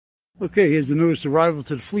Okay, here's the newest arrival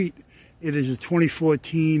to the fleet. It is a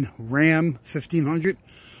 2014 Ram 1500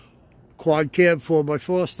 quad cab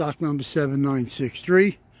 4x4, stock number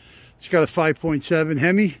 7963. It's got a 5.7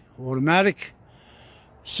 Hemi automatic,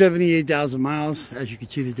 78,000 miles. As you can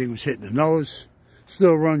see, the thing was hitting the nose.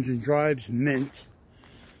 Still runs and drives mint.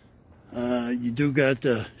 You do got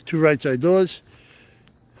two right side doors.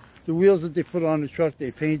 The wheels that they put on the truck, they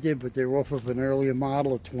painted, but they're off of an earlier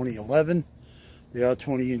model of 2011. They are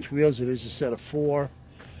 20-inch wheels. It is a set of 4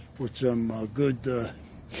 with some good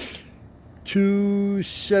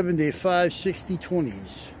 275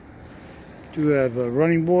 60/20s. Do have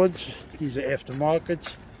running boards. These are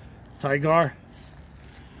aftermarkets. Tigar.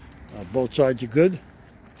 Both sides are good.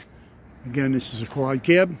 Again, this is a quad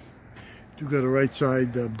cab. Do got a right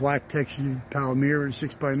side black textured power mirror,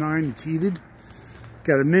 6x9. It's heated.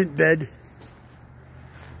 Got a mint bed.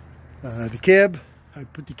 The cab. I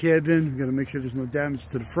put the cab in. We've got to make sure there's no damage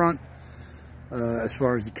to the front as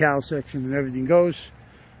far as the cowl section and everything goes.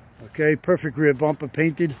 Okay, perfect rear bumper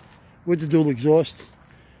painted with the dual exhaust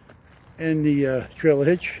and the trailer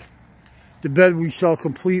hitch. The bed we sell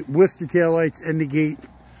complete with the taillights and the gate.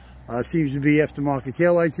 Seems to be aftermarket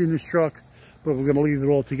taillights in this truck, but we're going to leave it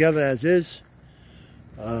all together as is.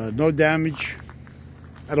 No damage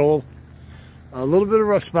at all. A little bit of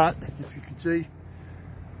rust spot, if you can see.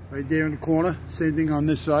 Right there in the corner. Same thing on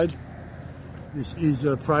this side. This is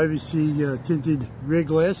privacy tinted rear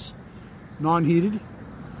glass, non-heated.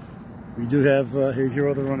 We do have, here's your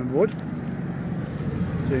other running board.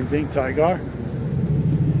 Same thing, Tigar.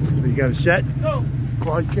 So you got a set. No.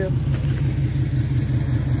 Quad cab.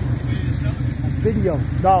 Video.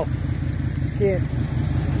 No. Can't.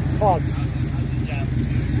 Pogs.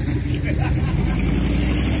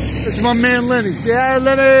 It's my man Lenny. Say hi,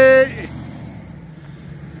 Lenny.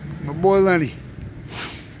 My boy Lenny.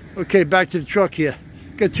 Okay, back to the truck here.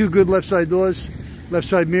 Got two good left side doors. Left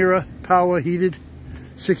side mirror, power heated,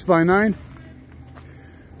 6x9.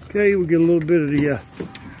 Okay, we'll get a little bit of the,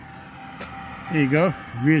 there you go,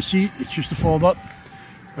 rear seat. It's just to fold up.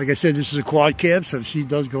 Like I said, this is a quad cab, so the seat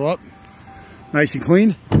does go up. Nice and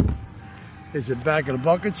clean. There's the back of the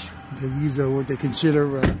buckets. These are what they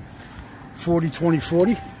consider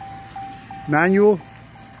 40-20-40. Manual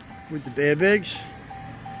with the airbags.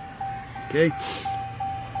 Okay,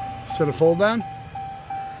 set a fold down.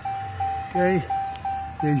 Okay,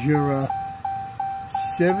 there's your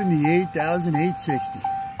 78,860.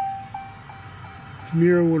 It's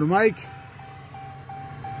mirror with a mic.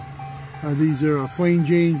 These are plain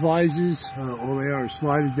Jane visors. All they are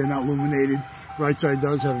sliders. They're not illuminated. Right side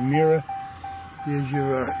does have a mirror. There's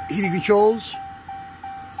your heating controls.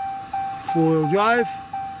 4-wheel drive.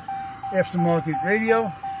 Aftermarket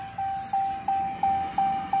radio.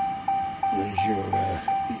 There's your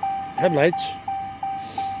headlights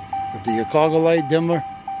with the cargo light, dimmer,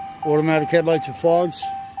 automatic headlights with fogs.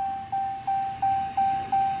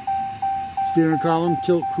 Steering column,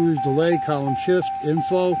 tilt, cruise, delay, column shift,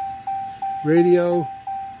 info, radio,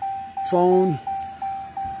 phone.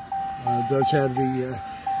 It does have the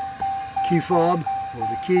key fob or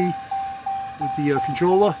the key with the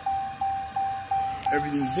controller.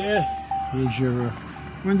 Everything's there. Here's your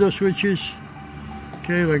window switches.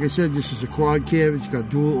 Okay, like I said, this is a quad cab. It's got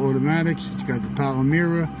dual automatics. It's got the power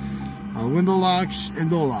mirror, window locks, and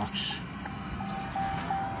door locks.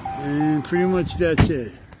 And pretty much that's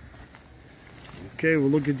it. Okay, we'll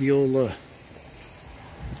look at the old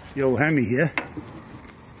Hemi here.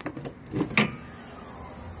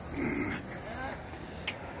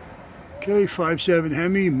 Okay, 5.7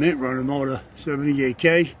 Hemi, mint running motor,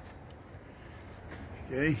 78K.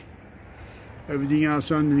 Okay, everything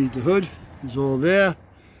else underneath the hood is all there.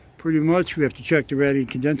 Pretty much, we have to check the radiant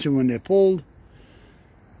condenser when they're pulled.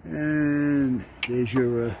 And there's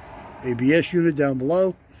your ABS unit down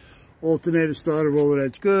below. Alternator starter, all of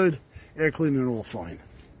that's good. Air cleaning, all fine.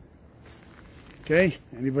 Okay,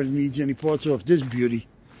 anybody needs any parts off this beauty,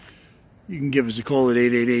 you can give us a call at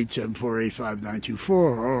 888-748-5924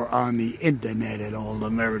 or on the internet at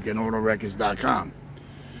allamericanautorecords.com.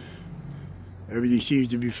 Everything seems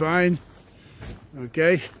to be fine.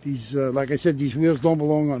 Okay, these, like I said, these wheels don't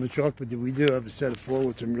belong on the truck, but we do have a set of 4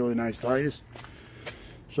 with some really nice tires.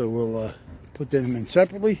 So we'll put them in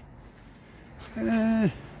separately.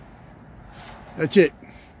 That's it.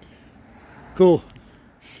 Cool.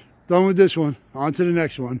 Done with this one. On to the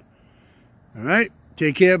next one. All right,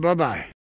 take care. Bye-bye.